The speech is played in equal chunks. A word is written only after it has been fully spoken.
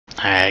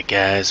Alright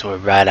guys, we're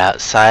right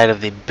outside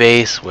of the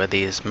base where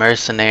these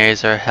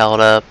mercenaries are held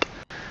up.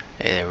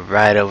 They're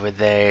right over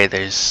there.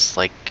 There's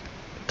like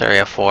 3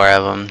 or 4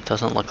 of them.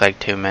 Doesn't look like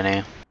too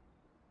many.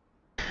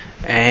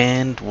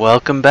 And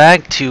welcome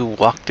back to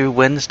Walkthrough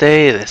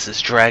Wednesday. This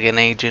is Dragon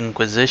Age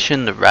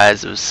Inquisition, the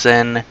Rise of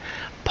Sinn,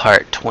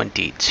 part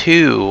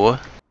 22.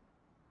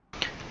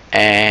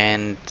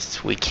 And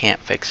we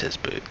can't fix his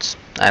boots.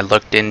 I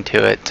looked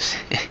into it.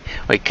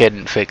 We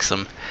couldn't fix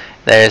them.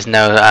 There's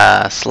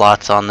no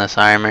slots on this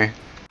armor,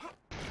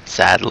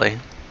 sadly.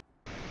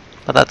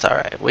 But that's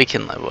alright, we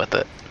can live with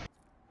it.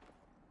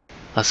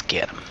 Let's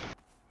get him.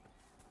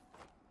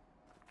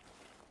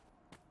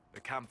 The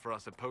camp for our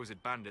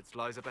supposed bandits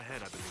lies up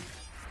ahead, I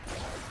believe.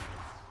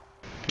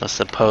 The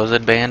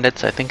supposed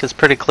bandits? I think it's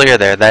pretty clear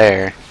they're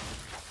there.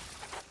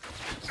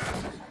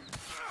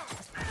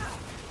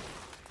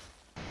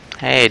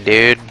 Hey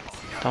dude,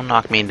 don't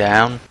knock me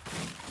down.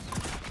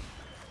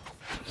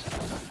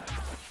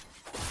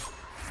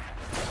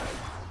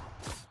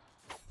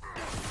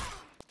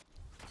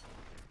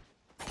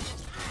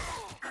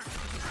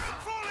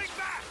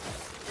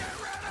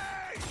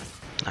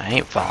 I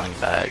ain't falling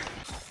back.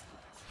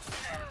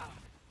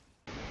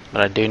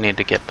 But I do need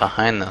to get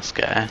behind this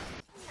guy.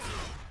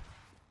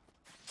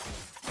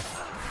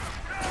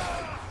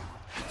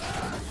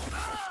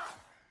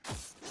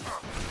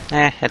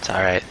 It's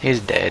alright. He's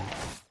dead.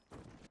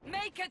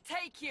 Make it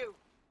take you.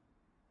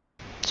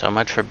 So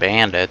much for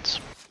bandits.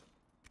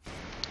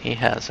 He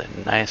has a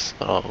nice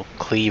little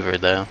cleaver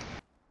though.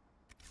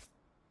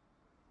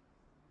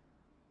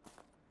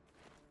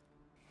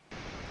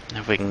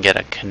 If we can get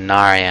a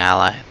Canary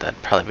ally,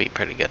 that'd probably be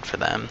pretty good for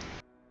them.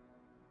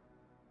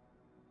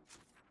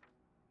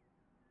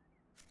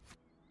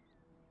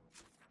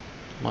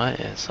 What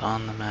is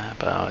on the map?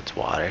 Oh, it's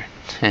water.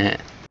 I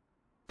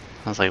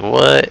was like,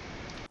 what?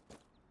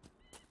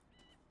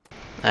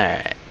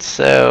 Alright,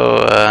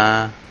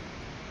 so,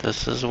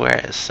 this is where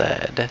it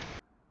said.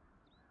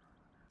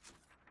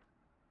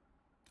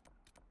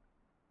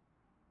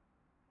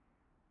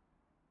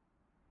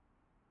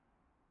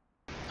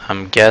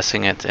 I'm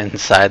guessing it's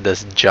inside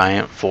this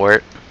giant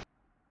fort.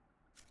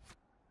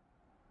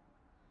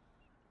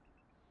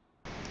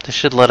 This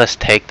should let us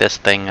take this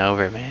thing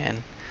over,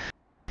 man.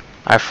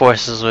 Our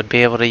forces would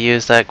be able to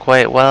use that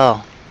quite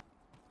well.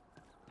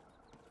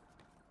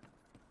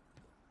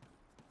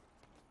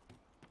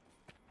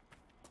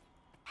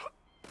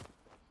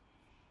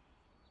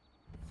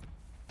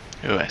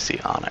 Ooh, I see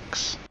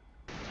onyx.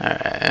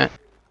 Alright.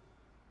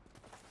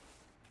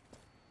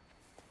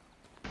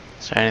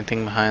 Is there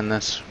anything behind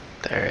this?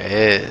 There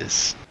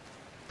is.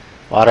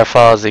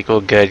 Waterfalls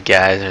equal good,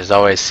 guys. There's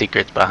always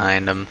secrets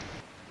behind them.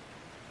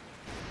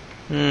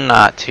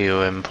 Not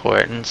too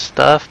important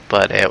stuff,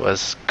 but it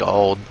was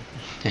gold.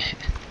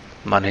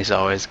 Money's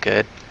always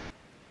good.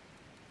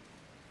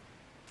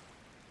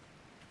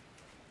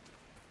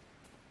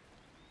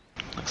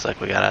 Looks like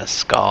we got a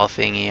skull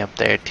thingy up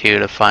there too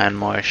to find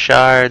more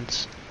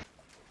shards.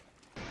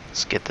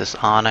 Let's get this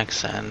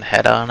onyx and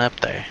head on up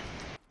there.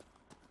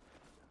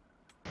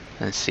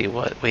 And see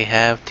what we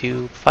have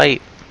to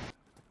fight.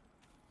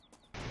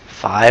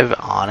 5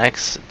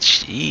 onyx?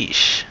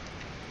 Sheesh.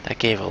 That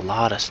gave a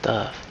lot of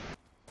stuff.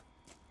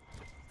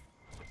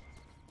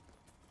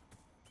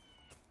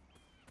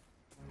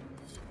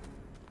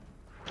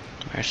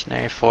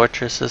 Mercenary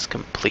Fortress is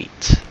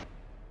complete.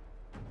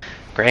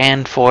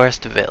 Grand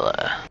Forest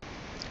Villa.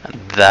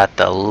 That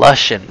the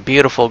lush and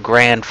beautiful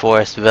Grand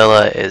Forest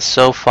Villa is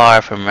so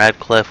far from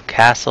Redcliffe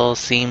Castle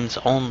seems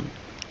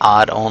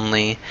odd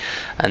only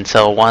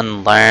until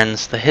one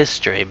learns the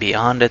history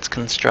beyond its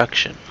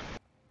construction.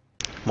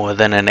 More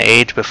than an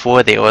age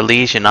before the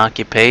Orlesian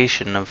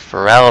occupation of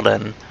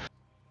Ferelden,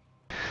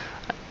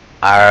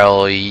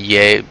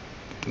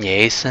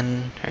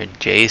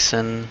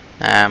 Jason,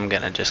 I'm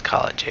gonna just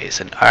call it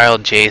Jason. Earl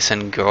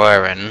Jason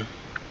Gorin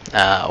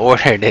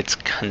ordered its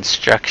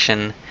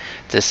construction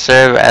to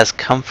serve as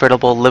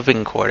comfortable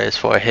living quarters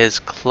for his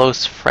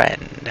close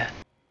friend.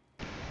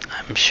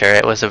 I'm sure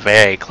it was a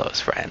very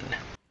close friend.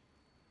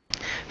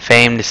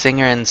 Famed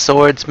singer and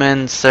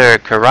swordsman Sir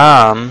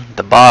Karam,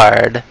 the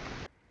Bard.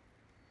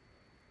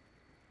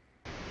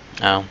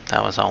 Oh,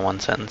 that was all one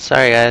sentence.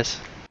 Sorry,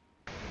 guys.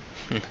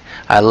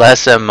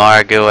 Alessa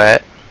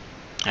Margaret,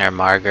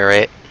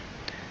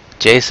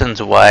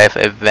 Jason's wife,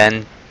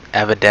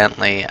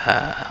 evidently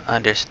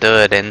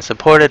understood and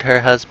supported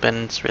her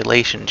husband's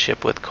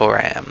relationship with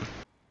Coram.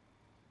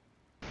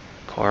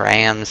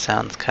 Coram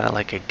sounds kind of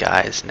like a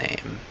guy's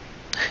name.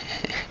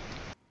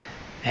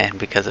 And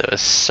because it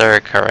was Sir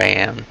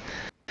Coram,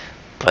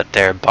 but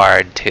they're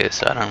Bard too,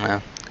 so I don't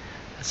know.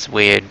 It's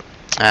weird.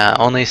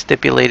 Only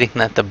stipulating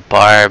that the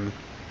Bard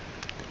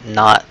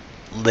not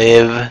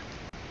live,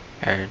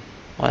 or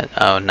what?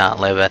 Oh, not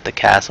live at the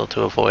castle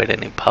to avoid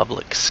any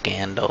public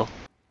scandal.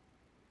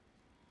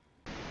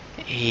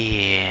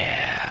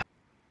 Yeah.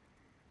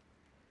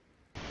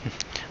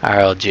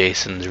 Earl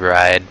Jason's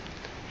ride.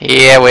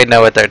 Yeah, we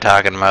know what they're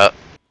talking about.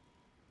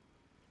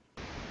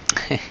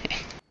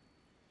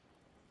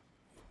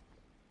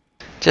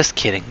 Just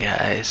kidding,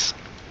 guys.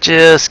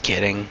 Just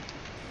kidding.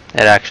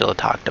 It actually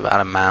talked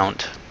about a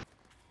mount.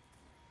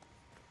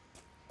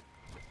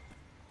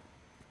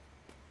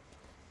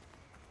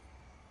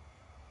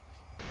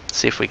 Let's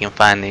see if we can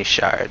find these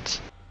shards.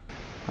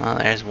 Well,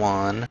 there's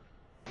one.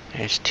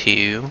 There's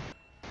two.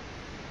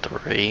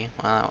 Three.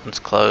 Well, that one's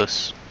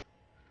close.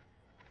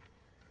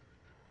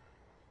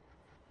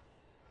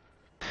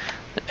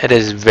 It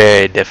is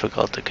very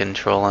difficult to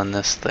control on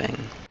this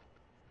thing.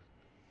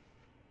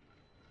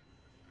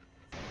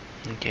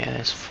 Okay,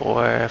 there's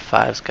four.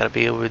 Five's gotta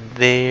be over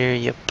there.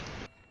 Yep.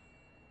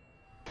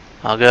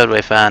 All good,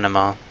 we found them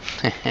all.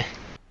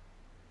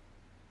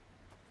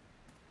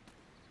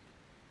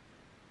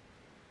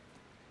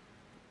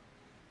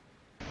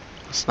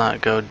 Let's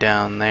not go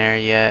down there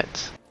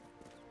yet.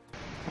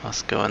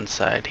 Let's go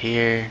inside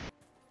here.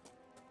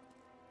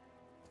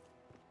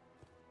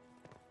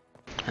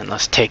 And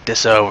let's take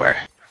this over.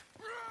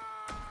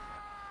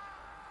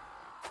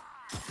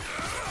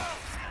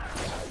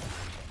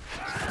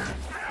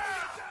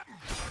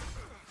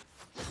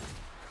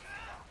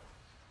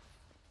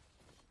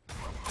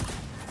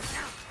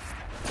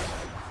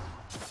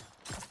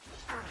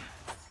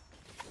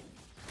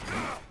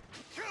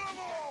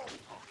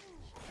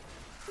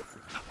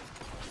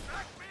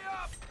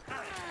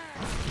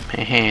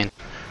 Man,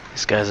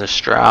 these guys are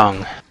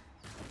strong.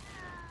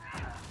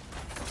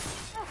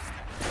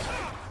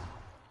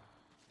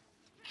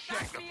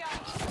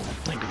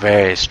 Like,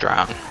 very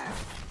strong.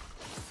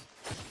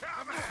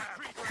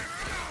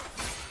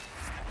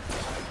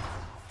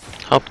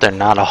 Hope they're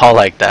not all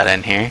like that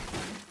in here.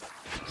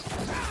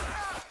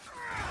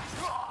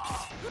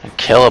 They're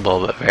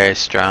killable, but very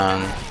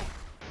strong.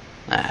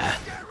 Ah.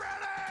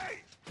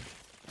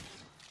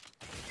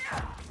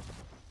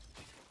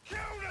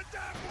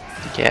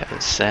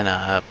 Get Sinn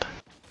up.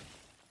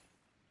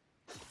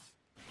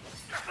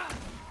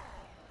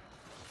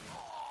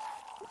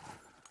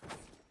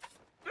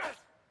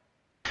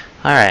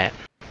 Alright.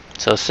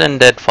 So Sinn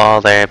did fall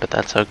there, but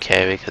that's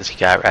okay because he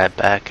got right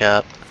back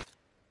up.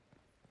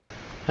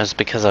 It was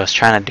because I was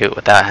trying to do it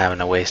without having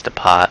to waste a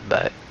pot,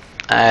 but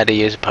I had to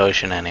use a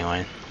potion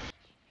anyway.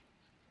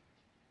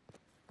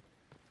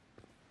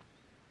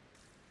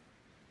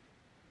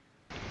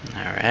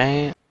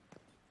 Alright.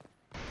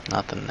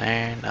 Nothing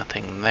there,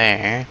 nothing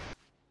there.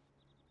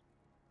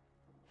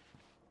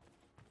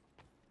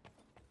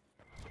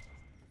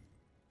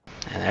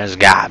 And there's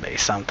gotta be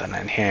something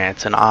in here.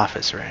 It's an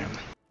office room.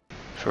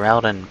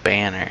 Ferelden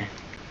banner.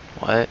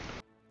 What?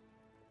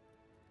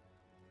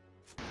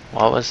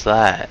 What was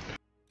that?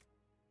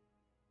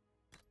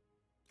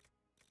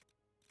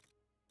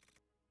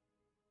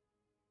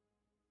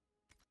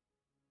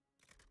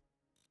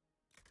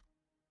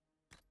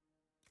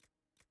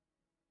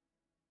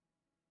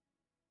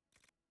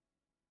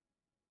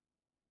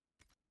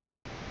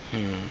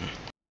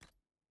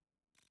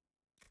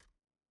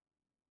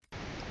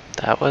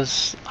 That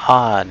was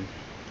odd.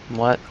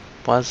 What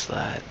was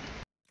that?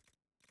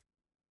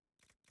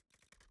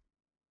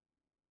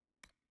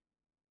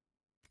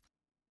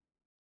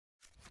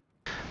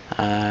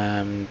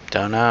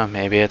 Don't know.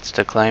 Maybe it's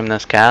to claim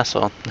this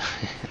castle.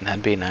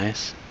 That'd be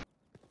nice.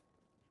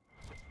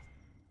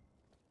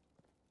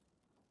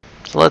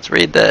 So let's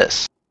read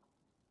this.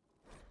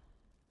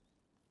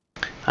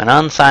 An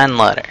unsigned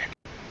letter.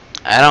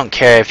 I don't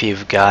care if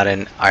you've got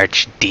an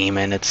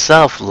archdemon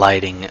itself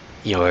lighting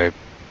your,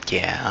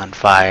 on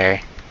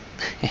fire.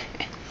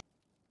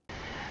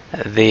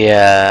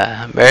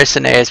 The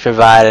mercenaries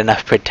provide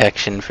enough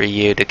protection for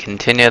you to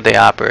continue the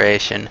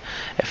operation.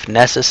 If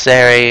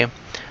necessary,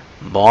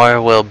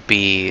 more will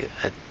be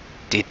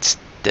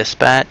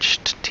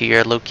dispatched to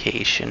your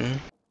location.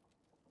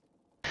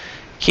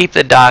 Keep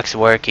the docks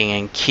working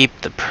and keep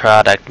the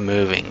product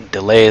moving.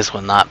 Delays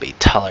will not be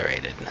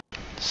tolerated.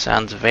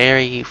 Sounds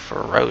very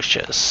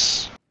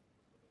ferocious.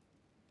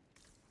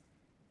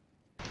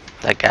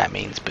 That guy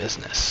means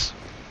business.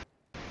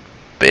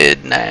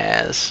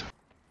 Business.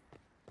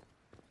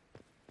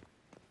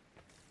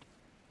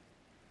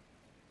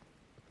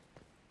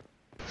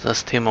 So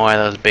that's two more of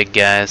those big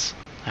guys.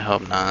 I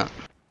hope not.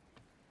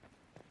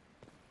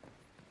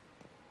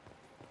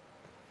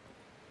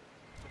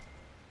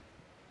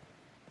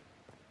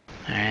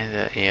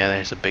 Alright, yeah,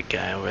 there's a big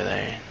guy over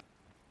there.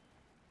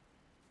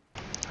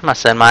 I'm gonna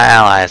send my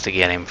allies to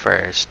get him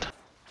first.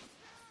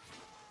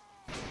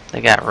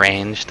 They got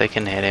range, they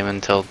can hit him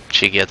until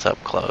she gets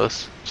up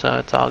close, so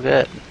it's all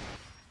good.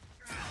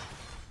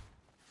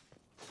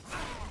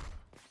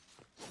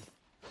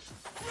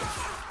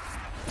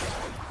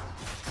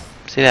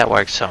 See, that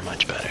works so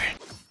much better.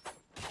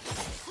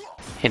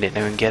 He didn't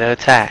even get an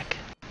attack.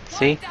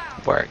 See?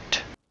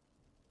 Worked.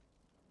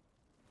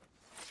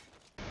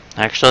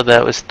 Actually,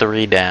 that was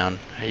 3 down.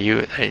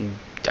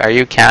 Are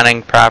you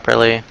counting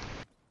properly?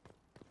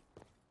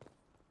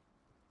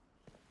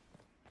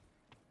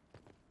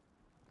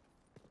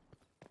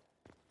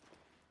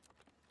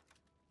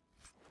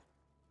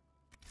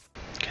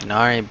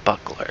 Canary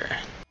buckler.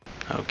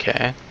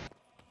 Okay.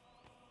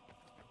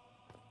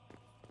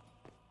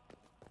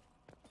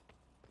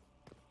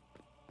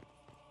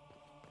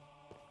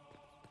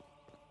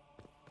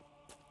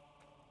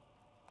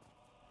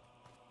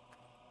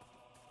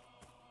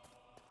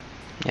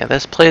 Yeah,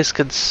 this place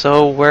could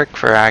so work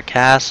for our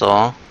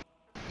castle.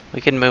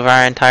 We can move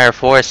our entire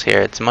force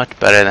here. It's much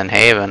better than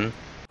Haven.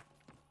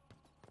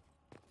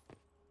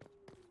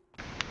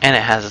 And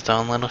it has its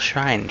own little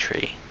shrine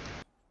tree.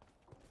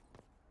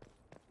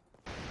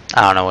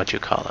 I don't know what you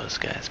call those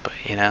guys, but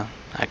you know,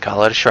 I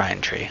call it a shrine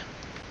tree.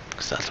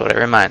 Because that's what it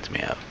reminds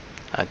me of.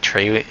 A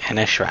tree in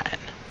a shrine.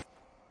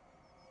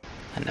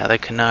 Another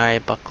Canary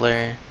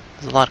buckler.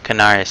 There's a lot of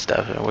Canary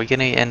stuff. Are we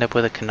gonna end up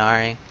with a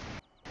Canary?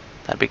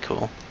 That'd be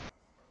cool.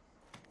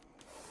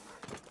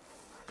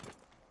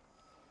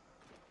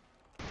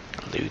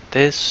 Loot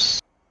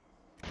this.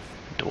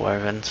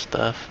 Dwarven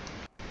stuff.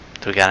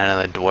 Do we got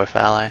another dwarf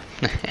ally?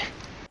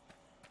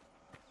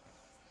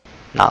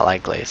 Not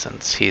likely,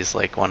 since he's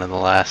like one of the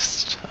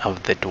last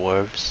of the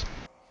dwarves.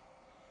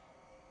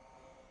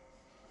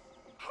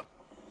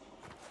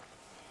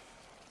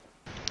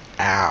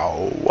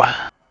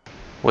 Ow.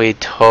 We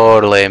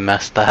totally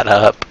messed that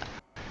up.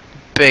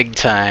 Big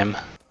time.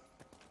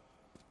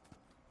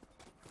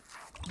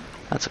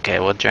 That's okay,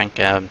 we'll drink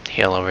a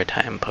heal over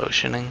time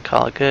potion and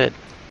call it good.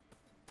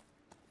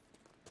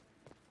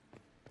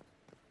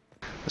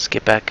 Let's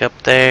get back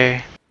up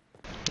there.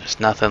 There's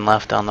nothing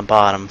left on the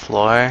bottom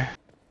floor.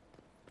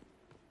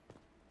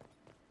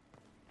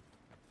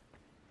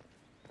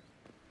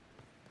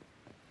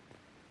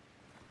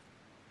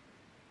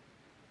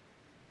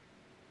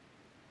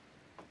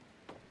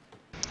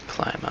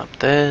 Climb up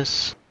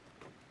this.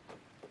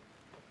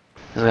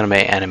 There's gonna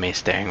be an enemy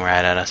staring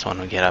right at us when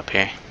we get up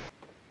here.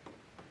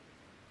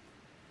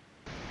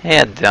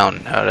 Yeah,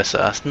 don't notice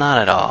us. Not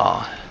at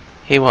all.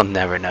 He will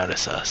never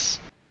notice us.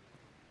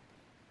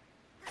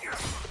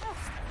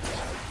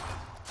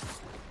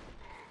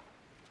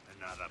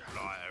 Another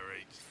blighter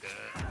eats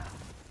dirt.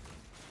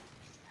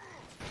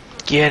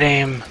 Get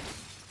him!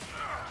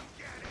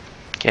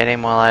 Get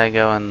him while I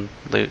go and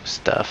loot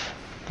stuff,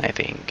 I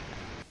think.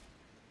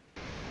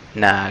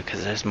 Nah,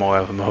 because there's more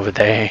of them over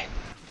there.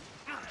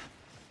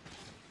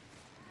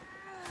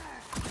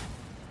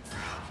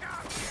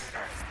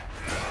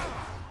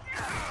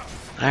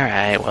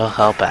 Alright, we'll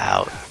help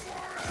out.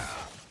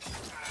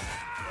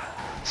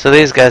 So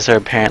these guys are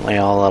apparently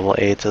all level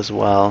 8s as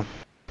well.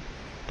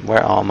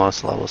 We're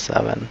almost level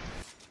 7.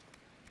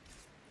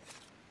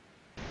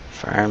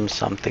 Firm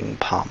something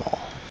pommel.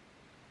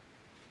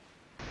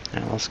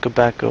 Now let's go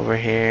back over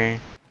here.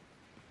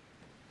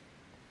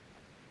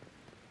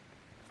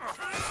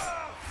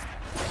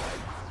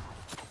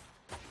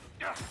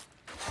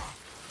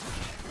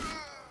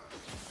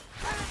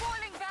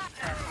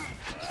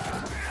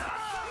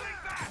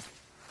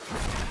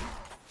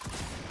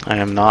 I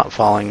am not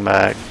falling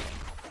back.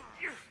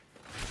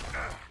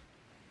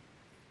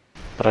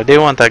 But I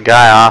do want that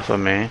guy off of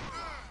me.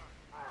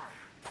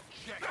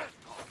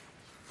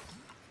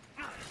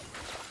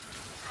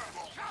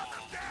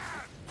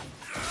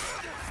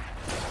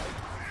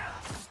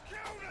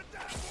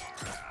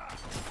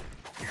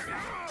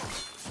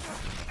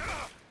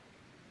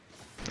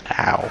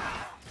 Ow.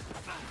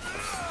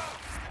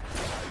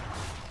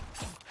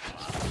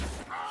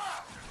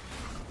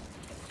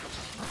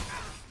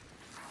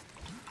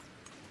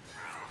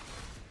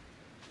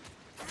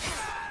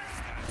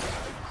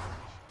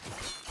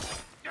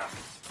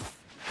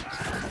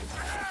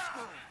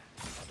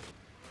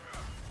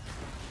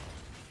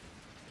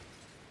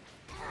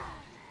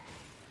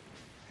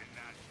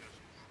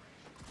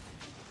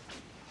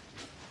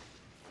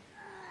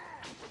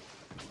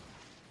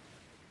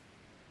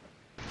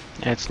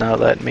 It's not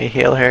letting me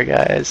heal her,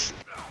 guys.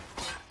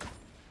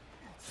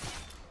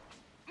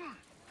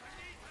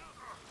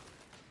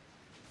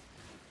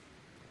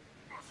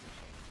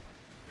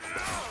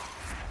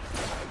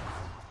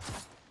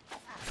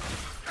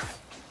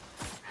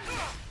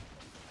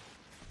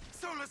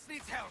 Solus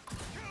needs help.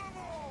 Kill them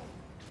all.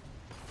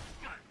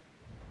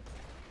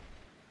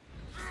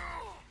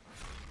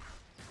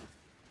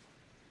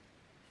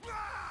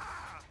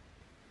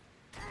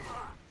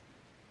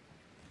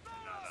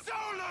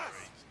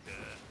 Solus!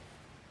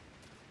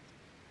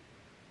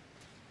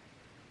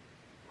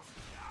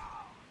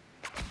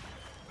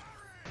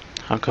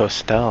 I'll go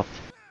stealth.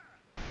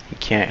 You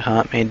can't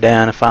hunt me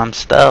down if I'm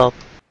stealth.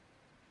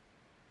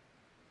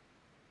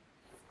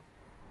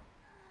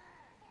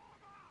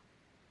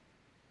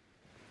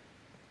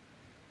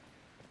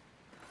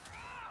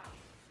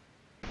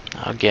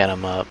 I'll get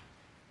him up.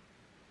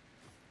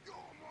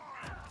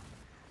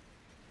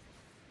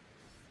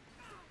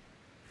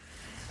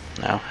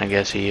 No, I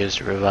guess he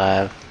used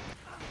revive.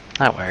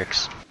 That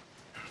works.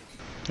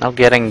 No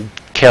getting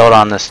killed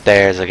on the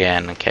stairs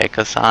again, okay,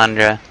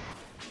 Cassandra?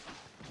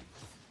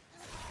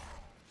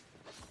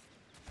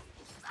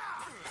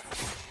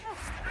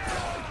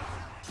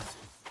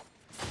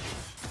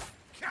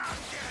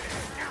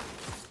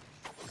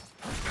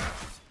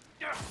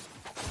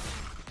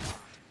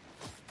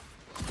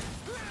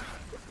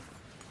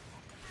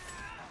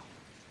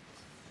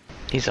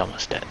 He's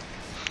almost dead.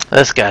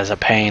 This guy's a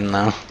pain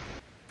though.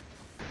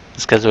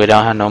 It's because we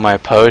don't have no more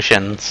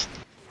potions.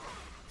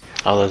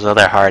 All those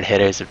other hard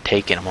hitters have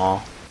taken them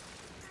all.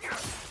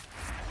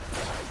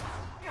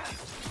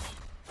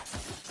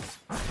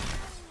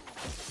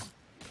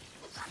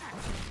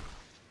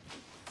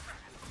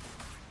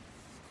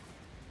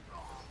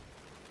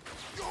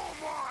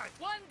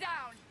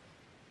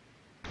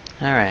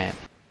 Alright.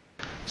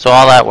 So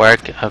all that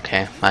work,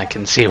 okay, I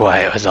can see why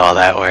it was all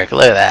that work.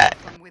 Look at that.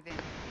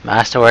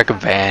 Masterwork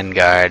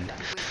Vanguard.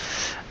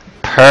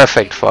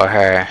 Perfect for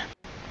her.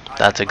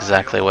 That's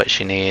exactly what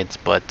she needs,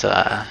 but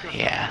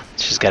yeah,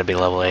 she's gotta be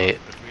level 8.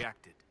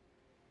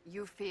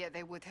 You fear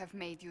they would have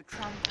made you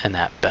Trump. And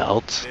that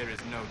belt. There is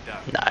no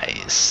doubt.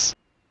 Nice.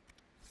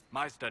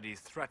 My studies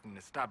threaten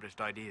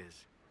established ideas.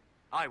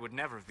 I would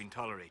never have been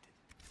tolerated.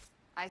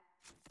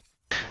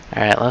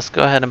 Alright, let's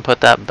go ahead and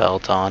put that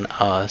belt on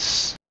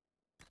us.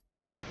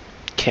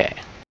 Okay.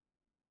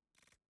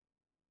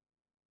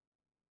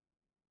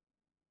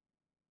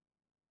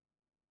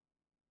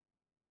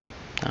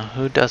 Now,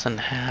 who doesn't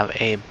have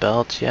a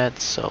belt yet?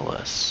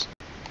 Solus.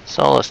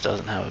 Solus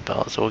doesn't have a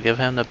belt, so we'll give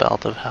him the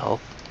belt of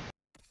health.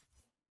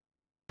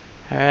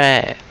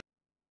 Alright.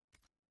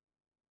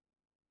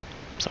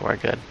 So we're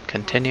good.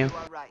 Continue. You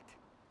are right.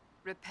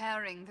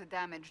 Repairing the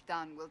damage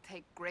done will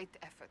take great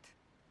effort.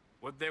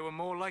 Would they were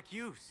more like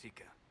you,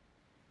 Seeker?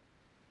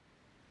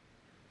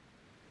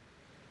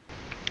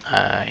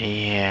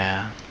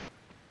 Yeah.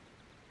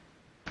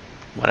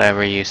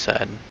 Whatever you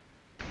said.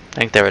 I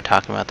think they were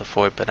talking about the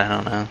fort, but I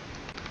don't know.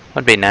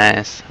 Would be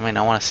nice. I mean,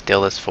 I want to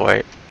steal this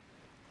fort.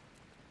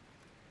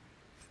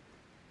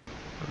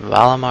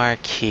 Valamar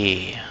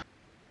Key.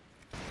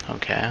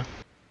 Okay.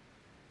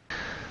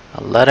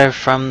 A letter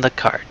from the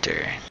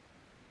Carter.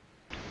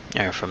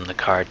 Or from the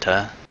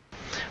Carta.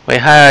 We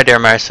hired your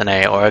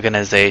mercenary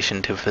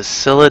organization to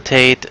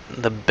facilitate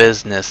the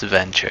business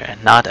venture,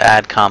 not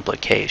add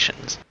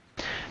complications.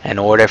 In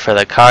order for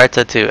the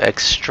Carta to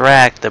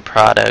extract the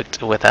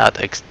product without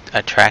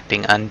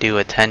attracting undue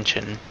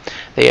attention,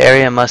 the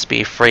area must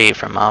be free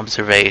from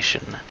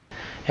observation.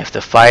 If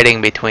the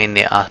fighting between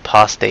the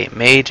apostate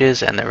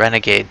mages and the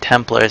renegade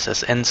Templars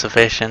is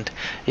insufficient,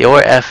 your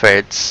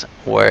efforts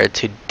were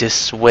to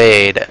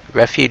dissuade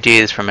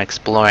refugees from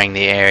exploring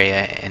the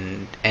area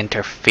and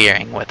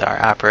interfering with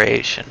our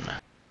operation.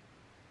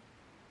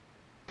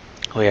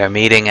 We are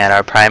meeting at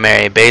our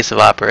primary base of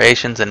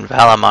operations in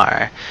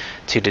Valamar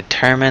to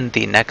determine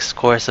the next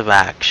course of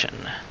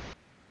action.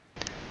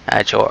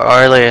 At your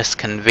earliest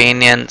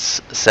convenience,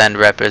 send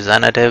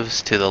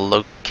representatives to the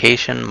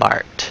location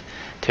marked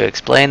to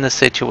explain the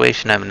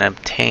situation and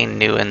obtain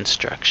new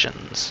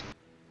instructions.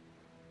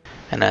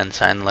 An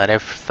unsigned letter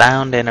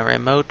found in a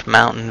remote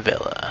mountain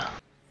villa.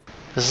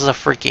 This is a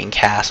freaking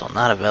castle,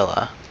 not a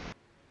villa.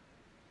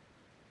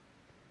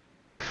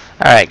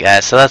 Alright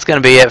guys, so that's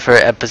going to be it for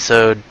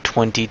episode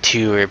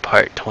 22 or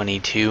part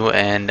 22,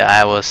 and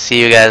I will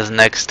see you guys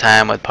next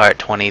time with part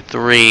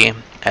 23.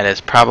 It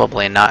is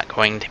probably not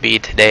going to be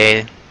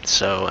today,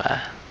 so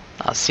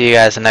I'll see you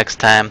guys next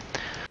time.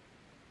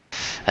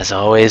 As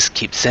always,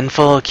 keep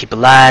sinful, keep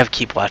alive,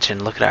 keep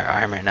watching. Look at our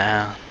armor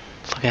now.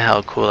 Look at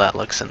how cool that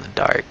looks in the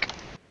dark.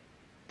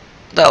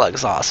 That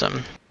looks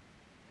awesome.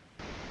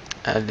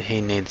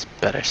 He needs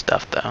better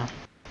stuff though.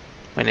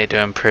 We need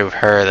to improve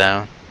her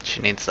though.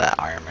 She needs that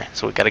armor.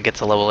 So we gotta get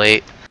to level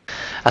 8.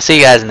 I'll see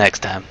you guys next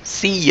time.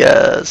 See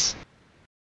yas!